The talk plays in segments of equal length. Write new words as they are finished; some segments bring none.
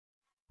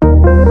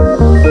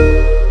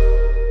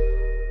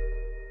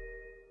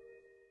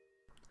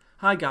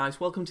Hi guys,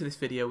 welcome to this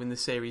video in the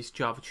series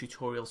Java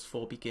Tutorials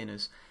for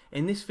Beginners.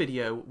 In this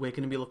video we're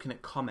going to be looking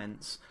at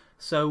comments.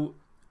 So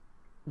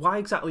why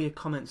exactly are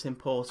comments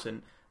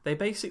important? They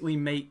basically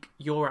make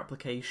your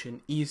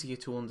application easier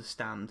to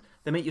understand.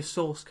 They make your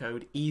source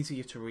code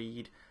easier to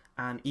read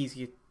and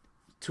easier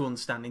to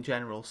understand in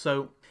general.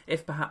 So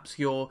if perhaps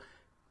you're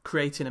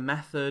creating a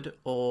method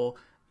or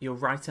you're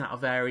writing out a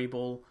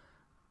variable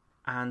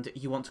and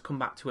you want to come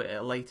back to it at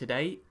a later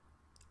date,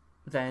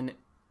 then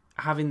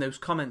having those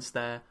comments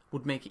there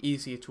would make it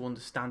easier to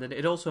understand, and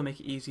it'd also make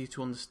it easier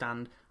to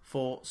understand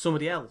for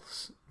somebody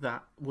else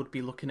that would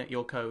be looking at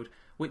your code,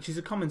 which is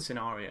a common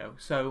scenario.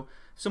 So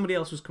somebody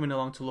else was coming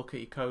along to look at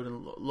your code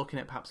and looking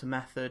at perhaps a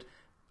method.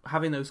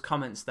 Having those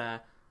comments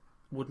there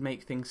would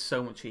make things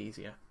so much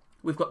easier.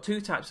 We've got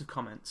two types of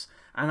comments,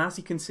 and as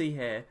you can see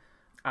here,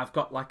 I've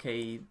got like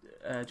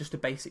just a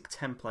basic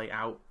template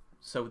out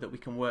so that we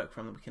can work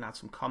from, that we can add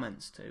some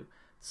comments to,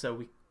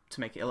 to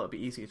make it a little bit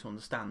easier to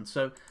understand.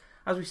 So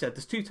as we said,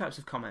 there's two types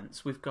of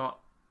comments. We've got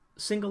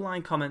single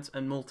line comments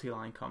and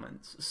multi-line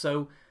comments.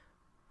 So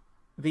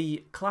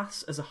the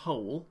class as a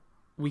whole,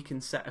 we can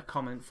set a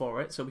comment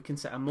for it. So we can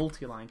set a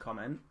multi-line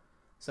comment.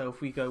 So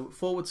if we go /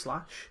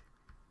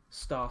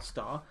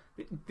 **,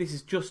 this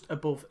is just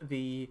above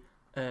the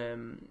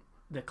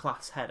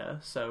class header.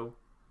 So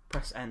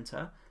press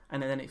enter,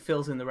 and then it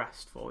fills in the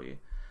rest for you.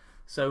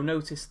 So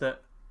notice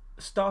that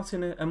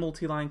starting a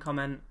multi-line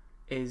comment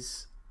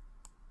is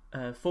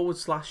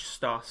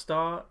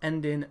 /**,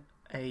 ending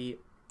a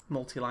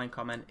multi-line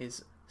comment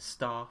is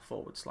 */*.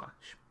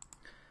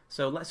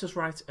 So let's just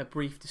write a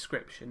brief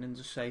description and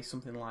just say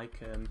something like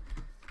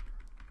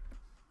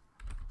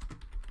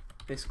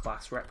this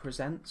class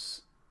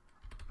represents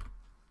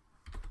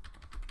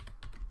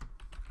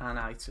an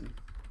item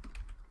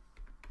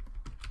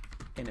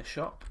in a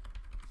shop.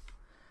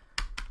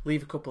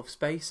 Leave a couple of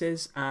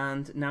spaces,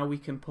 and now we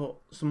can put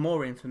some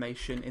more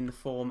information in the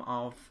form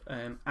of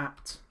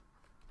at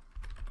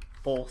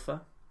author.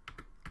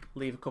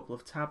 Leave a couple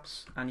of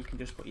tabs, and you can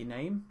just put your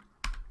name.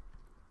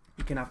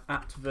 You can have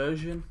at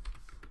version,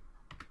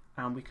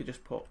 and we could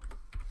just put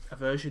a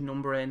version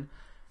number in.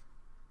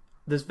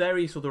 There's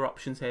various other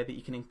options here that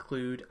you can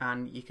include,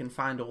 and you can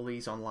find all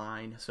these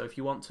online. So if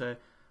you want to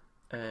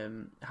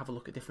have a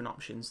look at different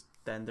options,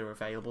 then they're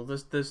available.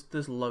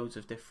 There's loads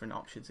of different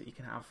options that you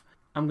can have.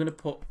 I'm going to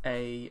put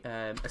a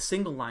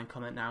single line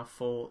comment now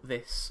for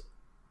this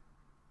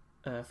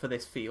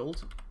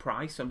field,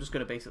 price. So I'm just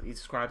going to basically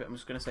describe it. I'm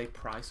just going to say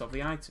price of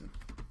the item.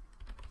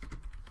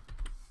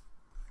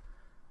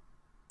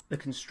 The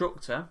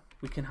constructor,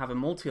 we can have a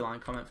multi-line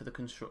comment for the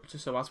constructor.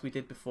 So as we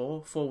did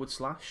before,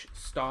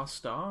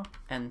 /**,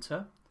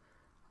 enter,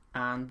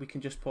 and we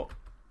can just put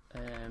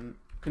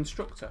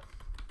constructor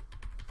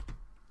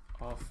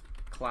of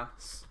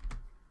class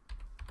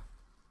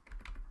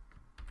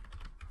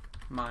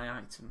my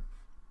item.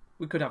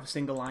 We could have a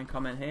single line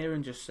comment here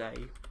and just say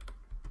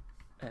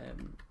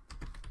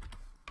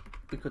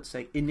we could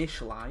say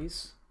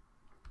initialize.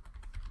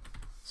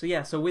 So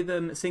yeah, so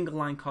with single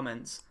line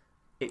comments,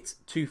 it's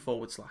 2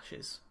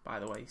 // by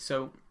the way.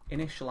 So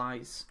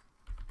initialize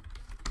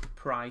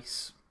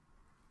price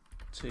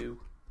to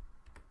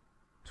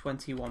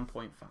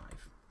 21.5.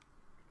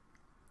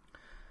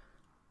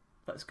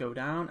 Let's go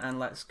down and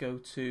let's go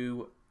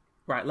to,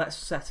 right, let's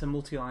set a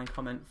multi-line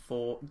comment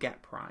for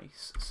get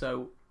price.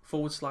 So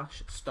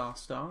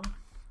 /**,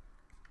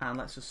 and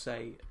let's just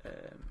say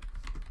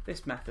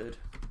this method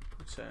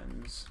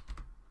returns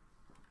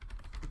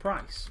the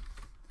price.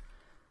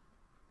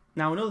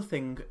 Now another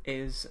thing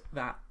is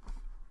that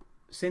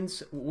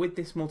since with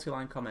this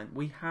multi-line comment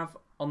we have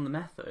on the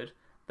method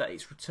that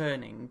it's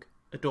returning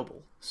a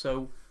double,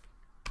 so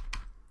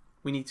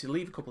we need to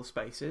leave a couple of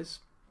spaces,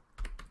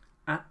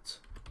 at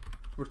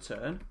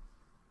return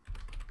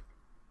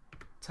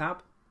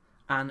tab,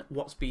 and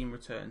what's being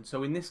returned.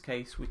 So in this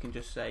case we can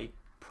just say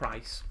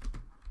price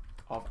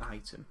of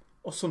item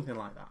or something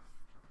like that.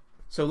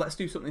 So let's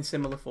do something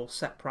similar for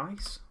set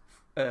price,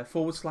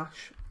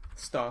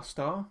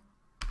 /**,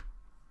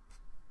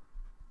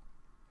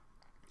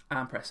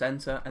 and press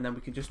enter, and then we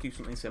can just do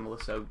something similar.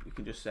 So we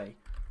can just say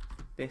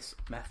this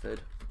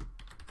method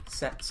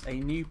sets a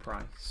new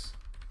price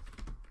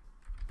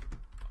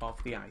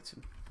of the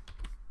item.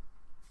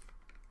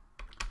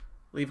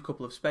 Leave a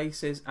couple of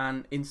spaces,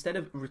 and instead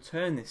of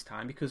return this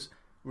time, because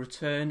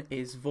return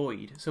is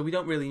void, so we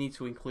don't really need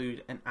to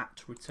include an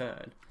at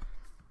return,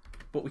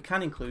 but we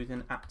can include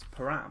an at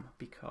param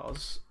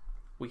because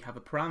we have a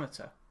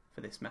parameter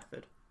for this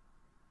method,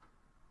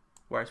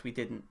 whereas we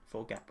didn't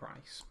for get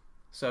price.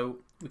 So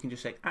we can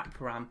just say at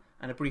param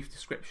and a brief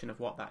description of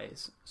what that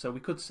is. So we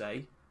could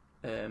say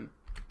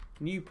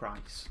new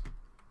price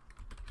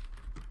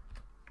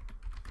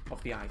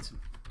of the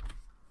item.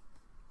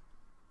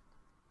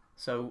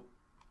 So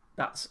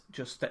that's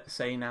just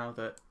saying now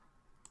that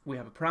we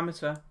have a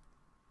parameter,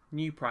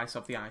 new price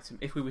of the item.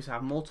 If we were to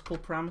have multiple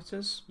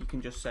parameters, you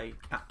can just say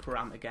at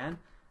param again.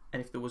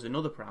 And if there was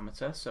another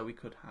parameter, so we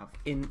could have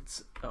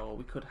int, or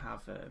we could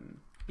have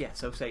yeah,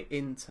 so say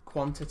int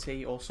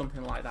quantity or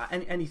something like that,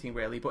 anything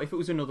really. But if it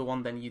was another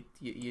one, then you'd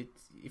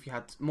if you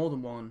had more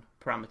than one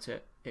parameter,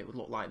 it would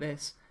look like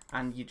this,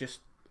 and you just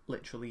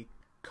literally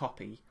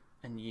copy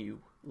a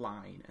new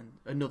line and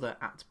another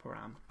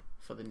 @param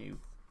for the new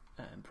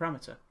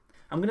parameter.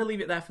 I'm going to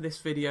leave it there for this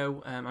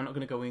video. I'm not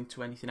going to go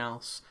into anything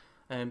else.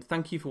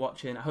 Thank you for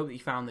watching. I hope that you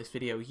found this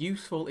video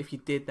useful. If you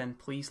did, then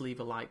please leave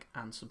a like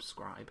and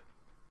subscribe.